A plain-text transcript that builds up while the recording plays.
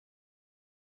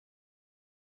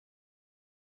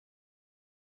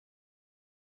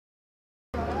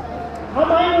Am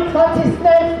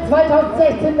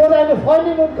 21.11.2016 wurde eine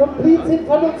Freundin und Komplizin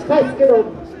von uns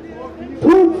festgenommen.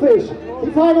 Thunfisch,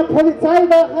 die vor einer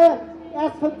Polizeiwache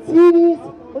erst von Zivis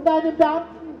und einem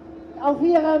Beamten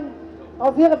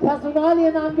auf ihre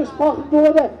Personalien angesprochen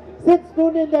wurde, sitzt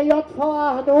nun in der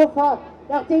JVA Hannover,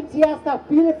 nachdem sie erst nach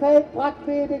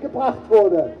Bielefeld-Brackwede gebracht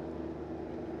wurde.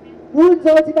 Nun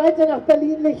soll sie weiter nach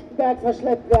Berlin-Lichtenberg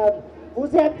verschleppt werden, wo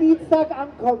sie am Dienstag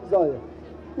ankommen soll.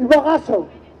 Überraschung!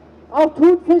 Auch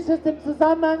Thunfisch ist im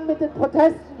Zusammenhang mit den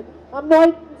Protesten am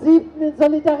 9.7. in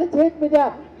Solidarität mit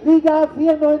der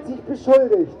Rigaer94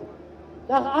 beschuldigt.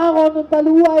 Nach Aron und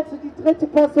Balu also die dritte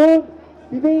Person,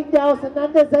 die wegen der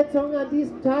Auseinandersetzung an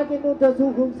diesem Tag in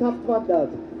Untersuchungshaft wandert.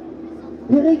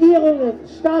 Die Regierungen,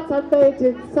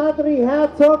 Staatsanwältin Sadri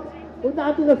Herzog und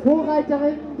andere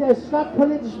Vorreiterinnen des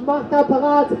stadtpolitischen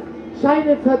Machtapparats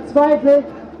scheinen verzweifelt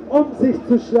um sich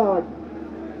zu schlagen.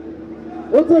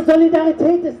 Unsere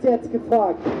Solidarität ist jetzt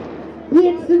gefragt. Die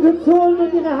Institutionen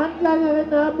und ihre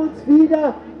Handlangerinnen haben uns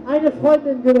wieder eine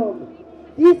Freundin genommen.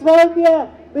 Dies wollen wir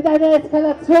mit einer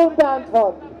Eskalation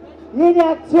beantworten. Jede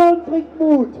Aktion bringt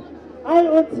Mut. All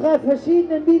unsere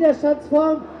verschiedenen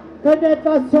Widerstandsformen können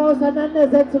etwas zur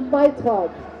Auseinandersetzung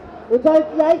beitragen und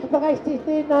sollten gleichberechtigt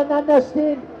nebeneinander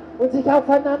stehen und sich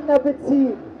aufeinander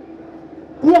beziehen.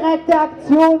 Direkte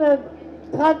Aktionen,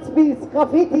 Transmis,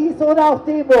 Graffitis oder auch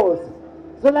Demos.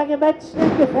 Solange Menschen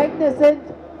im Gefängnis sind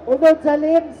und unser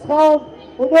Lebensraum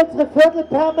und unsere Viertel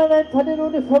permanent von den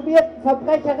uniformierten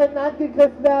Verbrecherinnen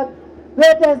angegriffen werden,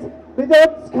 wird es mit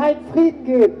uns keinen Frieden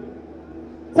geben.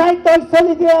 Zeigt euch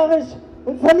solidarisch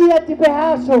und verliert die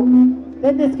Beherrschung,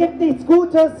 denn es gibt nichts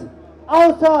Gutes,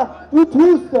 außer du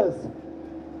tust es.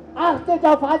 Achtet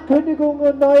auf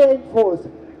Ankündigungen und neue Infos.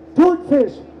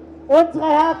 Thunfisch, unsere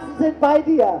Herzen sind bei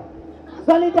dir.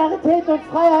 Solidarität und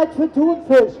Freiheit für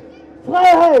Thunfisch.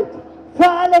 Freiheit für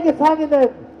alle Gefangenen.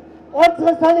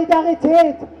 Unsere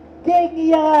Solidarität gegen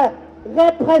ihre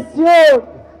Repression.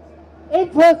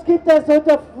 Infos gibt es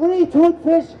unter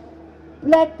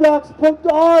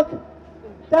freethunfish.blackblocks.org.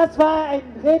 Das war ein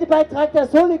Redebeitrag der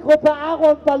Soligrupe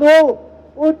Aron, Balu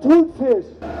und Thunfisch.